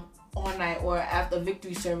 all night, or after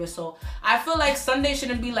victory service. So I feel like Sunday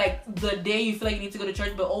shouldn't be like the day you feel like you need to go to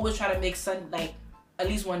church, but always try to make like at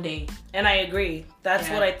least one day. And I agree. That's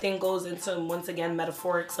what I think goes into, once again,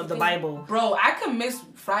 metaphorics of the Bible. Bro, I could miss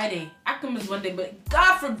Friday. I could miss Monday, but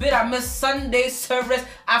God forbid I miss Sunday service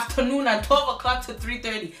afternoon at 12 o'clock to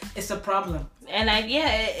 3:30. It's a problem. And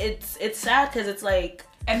it's sad because it's like,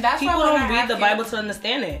 and that's people why don't read the Bible to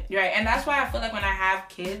understand it. Right, and that's why I feel like when I have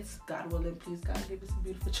kids, God willing, please God give us some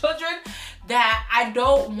beautiful children, that I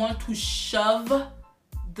don't want to shove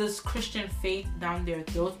this Christian faith down their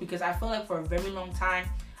throats, because I feel like for a very long time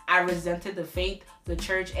I resented the faith, the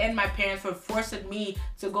church, and my parents for forcing me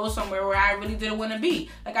to go somewhere where I really didn't want to be.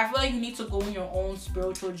 Like, I feel like you need to go on your own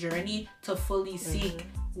spiritual journey to fully seek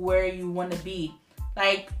where you want to be.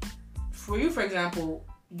 Like, for you, for example,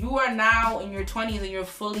 you are now in your 20s and you're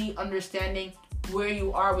fully understanding where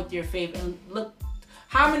you are with your faith. And look,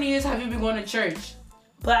 how many years have you been going to church?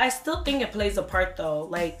 But I still think it plays a part, though.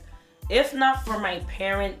 Like, if not for my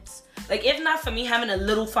parents, like, if not for me having a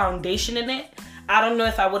little foundation in it, I don't know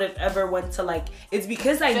if I would have ever went to, like, it's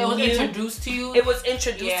because I knew. It was introduced to you? It was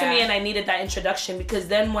introduced to me, and I needed that introduction, because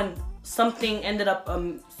then when something ended up,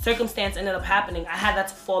 circumstance ended up happening, I had that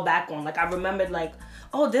to fall back on. Like, I remembered, like,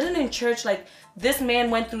 oh, didn't in church, like, this man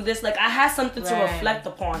went through this. Like, I had something to reflect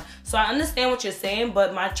upon. So I understand what you're saying,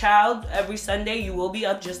 but my child, every Sunday, you will be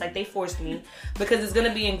up just like they forced me, because it's going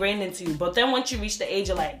to be ingrained into you. But then once you reach the age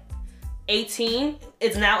of, like, 18,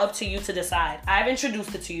 it's now up to you to decide. I've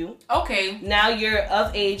introduced it to you. Okay. Now you're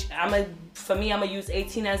of age. For me, I'm gonna use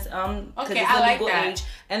 18 as because okay, it's I the like legal that. age.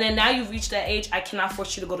 And then now you've reached that age. I cannot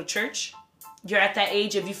force you to go to church. You're at that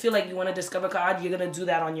age. If you feel like you want to discover God, you're gonna do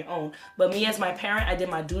that on your own. But me as my parent, I did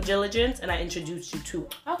my due diligence and I introduced you to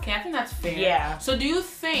it. Okay, I think that's fair. Yeah. So do you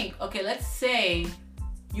think? Okay, let's say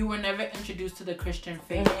you were never introduced to the Christian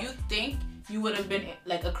faith. Do you think you would have been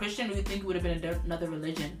like a Christian? Or do you think you would have been another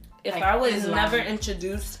religion? If like I was Islam? never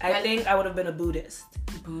introduced, I think I would have been a Buddhist.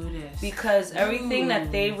 Buddhist. Because everything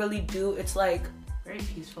that they really do, it's like very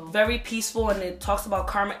peaceful. Very peaceful, and it talks about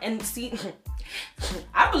karma. And see,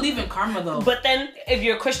 I believe in karma though. But then if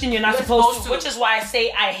you're a Christian, you're not supposed to. Which is why I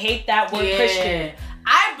say I hate that word Christian.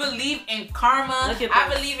 I believe in karma.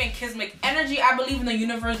 I believe in cosmic energy. I believe in the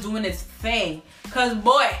universe doing its thing. Cause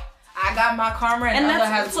boy, I got my karma and other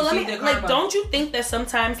has so received their karma. Like, don't you think that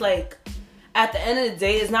sometimes, like, at the end of the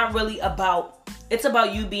day, it's not really about, it's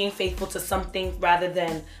about you being faithful to something rather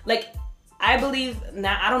than, like, I believe,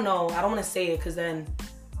 now, I don't know, I don't want to say it because then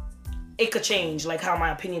it could change, like how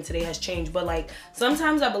my opinion today has changed, but like,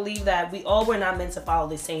 sometimes I believe that we all were not meant to follow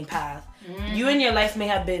the same path. Mm-hmm. You in your life may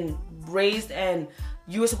have been raised and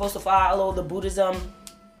you were supposed to follow the Buddhism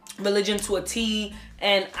religion to a T,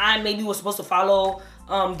 and I maybe was supposed to follow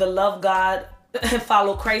the love God,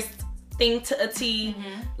 follow Christ thing to a T.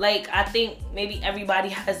 Mm-hmm. Like, I think maybe everybody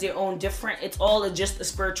has their own different, it's all just a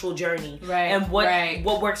spiritual journey. Right. And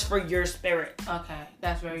what works for your spirit. Okay,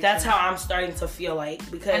 that's very That's true. how I'm starting to feel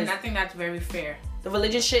like, because and I think that's very fair. The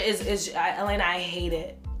religion shit is Elena, I hate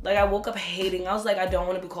it. Like, I woke up hating. I was like, I don't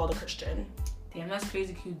want to be called a Christian. Damn, that's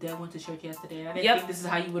crazy. Q Dev went to church yesterday. I didn't think this is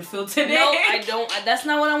how you would feel today. No, I don't. That's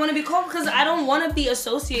not what I want to be called, because I don't want to be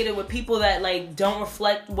associated with people that, like, don't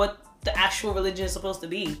reflect what the actual religion is supposed to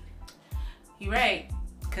be. You're right.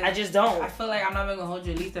 I just don't. I feel like I'm not even gonna hold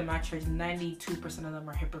you. At least in my church, 92% of them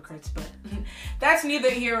are hypocrites. But that's neither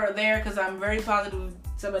here or there, because I'm very positive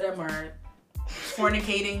some of them are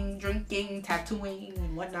fornicating, drinking, tattooing,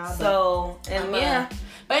 and whatnot. So,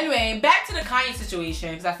 But anyway, back to the Kanye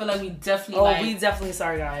situation, because I feel like we definitely. Oh, we definitely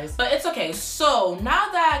sorry, guys. But it's okay. So now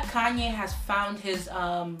that Kanye has found his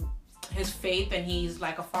faith and he's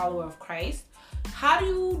like a follower of Christ, how do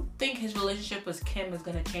you think his relationship with Kim is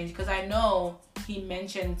gonna change? Because I know he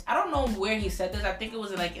mentioned, I don't know where he said this. I think it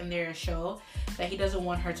was like in their show, that he doesn't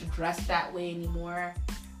want her to dress that way anymore.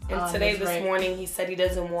 And this morning, he said he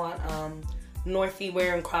doesn't want Northie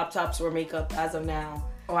wearing crop tops or makeup as of now.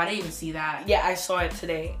 Oh, I didn't even see that. Yeah, I saw it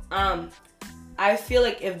today. I feel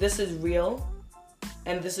like if this is real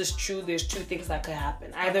and this is true, there's two things that could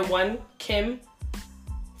happen. Either one, Kim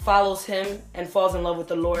follows him and falls in love with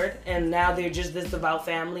the Lord, and now they're just this devout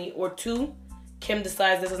family. Or two, Kim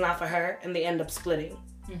decides this is not for her and they end up splitting.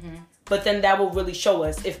 Mm-hmm. But then that will really show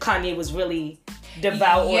us if Kanye was really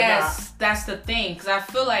devout or not. Yes, that's the thing. Because I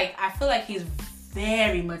feel like he's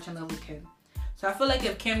very much in love with Kim. So I feel like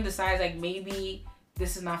if Kim decides like maybe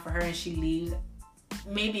this is not for her and she leaves,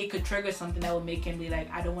 maybe it could trigger something that would make him be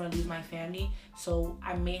like, I don't want to lose my family, so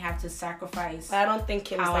I may have to sacrifice. I don't think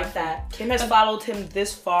Kim's like that. Kim has followed him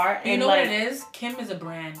this far. You know what it is? Kim is a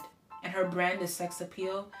brand, and her brand is sex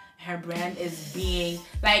appeal. Her brand is being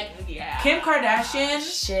like Kim Kardashian.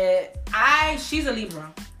 Shit. She's a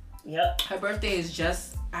Libra. Yep. Her birthday is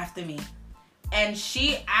just after me. And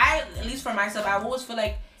at least for myself, I always feel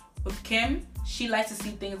like with Kim, she likes to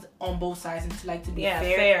see things on both sides and to like to be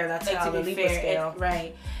fair. That's like how to the be Libra fair, scale.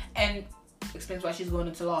 right? And explains why she's going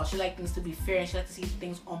into law. She likes things to be fair and she likes to see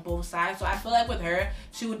things on both sides. So I feel like with her,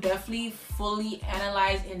 she would definitely fully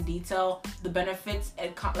analyze in detail the benefits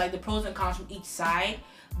and like the pros and cons from each side.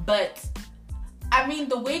 But I mean,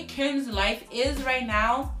 the way Kim's life is right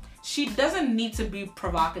now, she doesn't need to be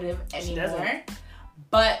provocative anymore.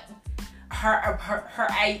 But her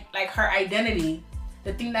identity,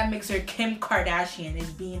 the thing that makes her Kim Kardashian, is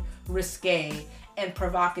being risque and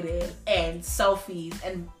provocative and selfies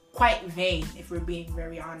and quite vain, if we're being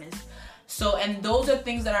very honest. So, and those are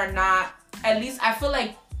things that are not, at least I feel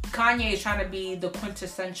like Kanye is trying to be the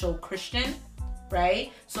quintessential Christian,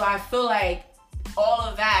 right? So I feel like all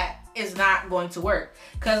of that is not going to work.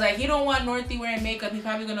 Because like he don't want Northy wearing makeup, he's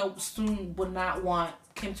probably gonna soon would not want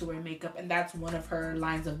Kim to wear makeup, and that's one of her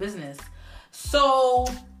lines of business. So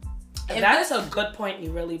that's a good point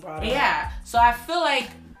you really brought up. Yeah. So I feel like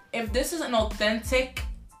if this is an authentic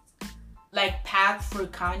like path for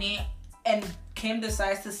Kanye and Kim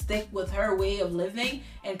decides to stick with her way of living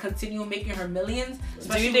and continue making her millions.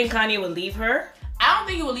 Do you think Kanye would leave her? I don't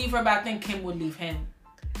think he would leave her, but I think Kim would leave him.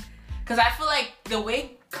 Because I feel like the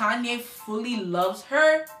way Kanye fully loves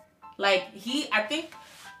her, like I think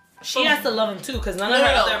she has to love him too, because none of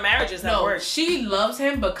her other marriages have worked. She loves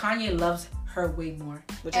him, but Kanye loves her way more.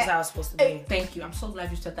 Which is how it's supposed to be. Thank you. I'm so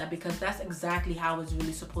glad you said that, because that's exactly how it's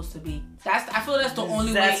really supposed to be. I feel that's the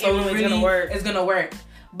only way it really is gonna work.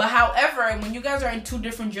 But however, when you guys are in two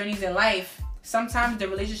different journeys in life, sometimes the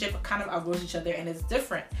relationship kind of outgrows each other and it's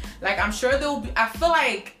different. Like I'm sure I feel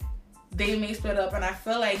like they may split up, and I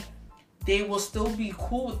feel like they will still be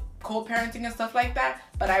cool with co-parenting and stuff like that.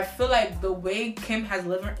 But I feel like the way Kim has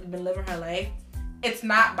been living her life, it's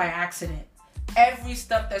not by accident. Every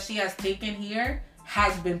step that she has taken here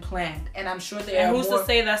has been planned, and I'm sure there are who's to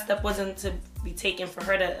say that step wasn't to be taken for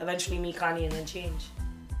her to eventually meet Kanye and then change?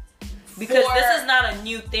 Because this is not a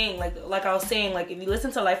new thing. Like I was saying, like if you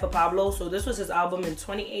listen to Life of Pablo, so this was his album in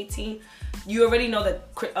 2018. You already know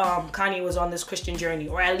that Kanye was on this Christian journey,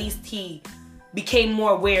 or at least he became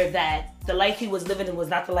more aware that the life he was living was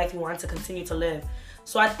not the life he wanted to continue to live.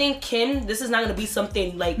 So I think Kim, this is not gonna be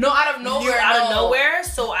something like out of nowhere.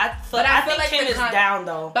 So I think like Kim is down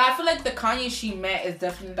though. But I feel like the Kanye she met is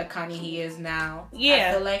definitely the Kanye he is now. Yeah,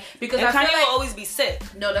 I feel like Kanye will always be sick.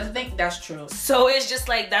 No, that's the thing. That's true. So it's just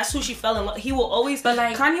like that's who she fell in love. He will always, but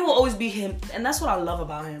like Kanye will always be him, and that's what I love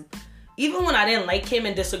about him. Even when I didn't like him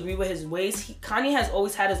and disagree with his ways, Kanye has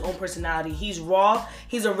always had his own personality. He's raw,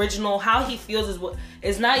 he's original. How he feels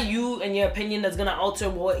is not you and your opinion that's gonna alter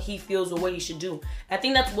what he feels or what he should do. I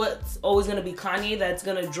think that's what's always gonna be Kanye that's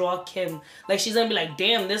gonna draw Kim. Like she's gonna be like,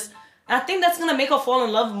 damn, this. I think that's gonna make her fall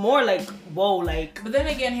in love more. Like, whoa, like. But then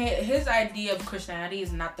again, his idea of Christianity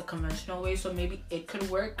is not the conventional way, so maybe it could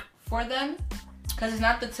work for them, because it's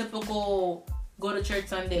not the typical go to church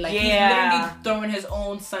Sunday. Like he's literally throwing his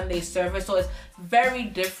own Sunday service, so it's very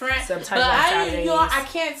different. Sometimes but I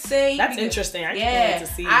can't say that's interesting. I can't wait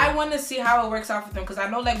to see. I want to see how it works out for them, because I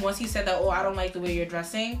know like once he said that, I don't like the way you're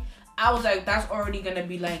dressing, I was like, that's already gonna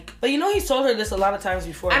be like. But you know, he's told her this a lot of times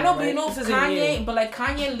before. I know, right? But you know, Kanye. But like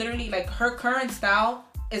Kanye, literally, like her current style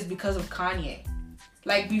is because of Kanye.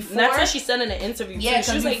 Like before, and that's what she said in an interview. Yeah,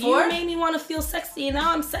 she was like, "You made me want to feel sexy, and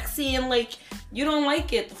now I'm sexy, and like you don't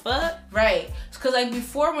like it, the fuck." Right? Because like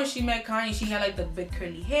before, when she met Kanye, she had like the big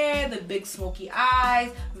curly hair, the big smoky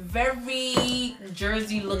eyes, very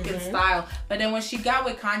Jersey looking style. But then when she got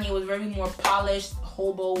with Kanye, it was very more polished,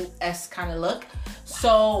 hobo-esque kind of look.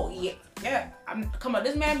 So yeah. Come on,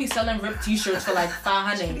 this man be selling ripped T-shirts for like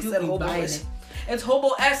 $500. People be buying it. It's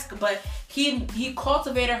hobo-esque, but he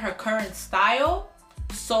cultivated her current style.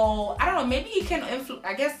 So I don't know. Maybe he can influence.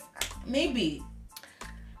 I guess maybe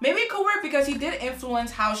it could work, because he did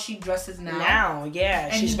influence how she dresses now. Now, yeah,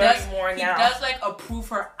 and she's very more now. He does like approve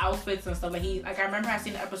her outfits and stuff. Like I remember I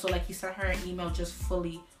seen an episode like he sent her an email just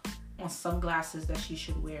fully on sunglasses that she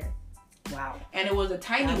should wear. Wow. And it was the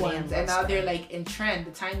tiny ones, and now they're like in trend,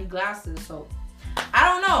 the tiny glasses. So I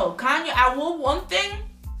don't know, Kanye. One thing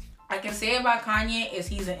I can say about Kanye is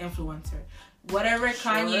he's an influencer. Whatever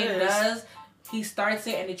Kanye does, he starts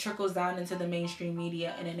it and it trickles down into the mainstream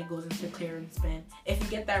media, and then it goes into clearance bin. If you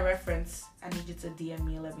get that reference, I need you to DM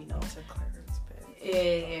me and let me know. It's a clearance bin.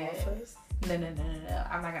 Yeah. No.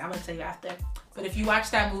 I'm gonna tell you after. But if you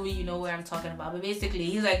watch that movie, you know what I'm talking about. But basically,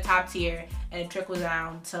 he's like top tier, and it trickles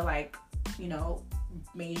down to like, you know,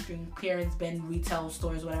 mainstream clearance bin, retail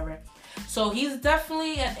stores, whatever. So he's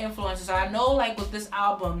definitely an influencer. So I know like with this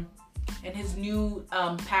album and his new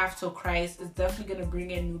path to Christ is definitely gonna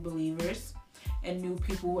bring in new believers. and new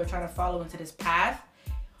people who are trying to follow into this path.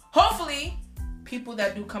 Hopefully, people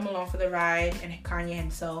that do come along for the ride and Kanye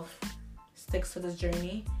himself sticks to this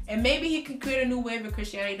journey. And maybe he can create a new wave of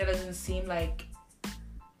Christianity that doesn't seem like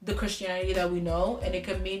the Christianity that we know. And it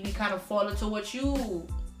could maybe kind of fall into what you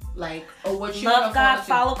like or what you love God,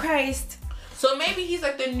 follow Christ. So maybe he's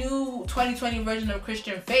like the new 2020 version of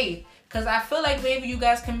Christian faith. Because I feel like maybe you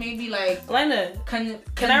guys can maybe like... Glenda,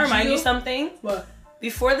 can I remind you something? What?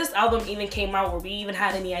 Before this album even came out, or we even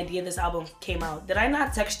had any idea this album came out, did I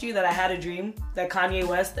not text you that I had a dream that Kanye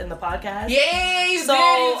West in the podcast? Yeah, you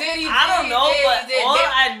so, did. I don't know, but all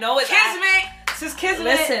I know is... Kismet! This is Kismet.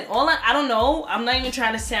 Listen, I don't know. I'm not even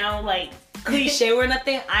trying to sound like cliche or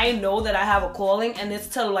nothing. I know that I have a calling, and it's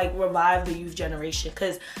to like revive the youth generation.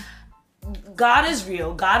 Because God is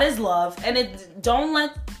real. God is love. And don't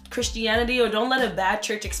let Christianity or don't let a bad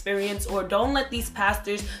church experience or don't let these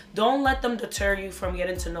pastors, don't let them deter you from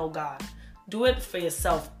getting to know God. Do it for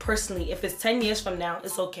yourself personally. If it's 10 years from now,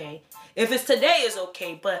 it's okay. If it's today, it's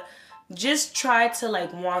okay. But just try to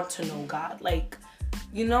like want to know God. Like,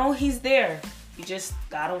 you know, he's there. You just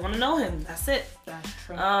gotta want to know him. That's it. That's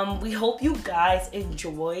true. We hope you guys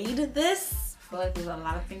enjoyed this. I feel like there's a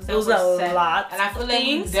lot of things that were said. And I feel like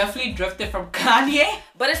we definitely drifted from Kanye.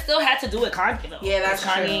 But it still had to do with Kanye though. Yeah, that's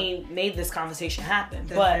true. Kanye made this conversation happen.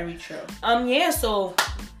 That's very true. Yeah, so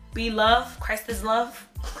be love. Christ is love.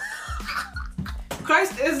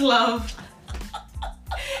 Christ is love.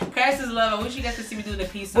 Christ is love. I wish you guys could see me doing the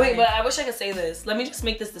peace sign. Wait, but I wish I could say this. Let me just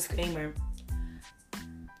make this disclaimer.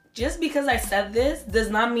 Just because I said this does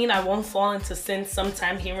not mean I won't fall into sin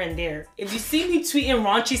sometime here and there. If you see me tweeting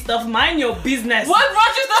raunchy stuff, mind your business. What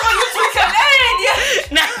raunchy stuff are you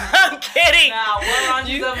tweeting? Nah, I'm kidding. Nah, what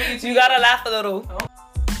raunchy stuff are you tweeting? You gotta laugh a little. Oh.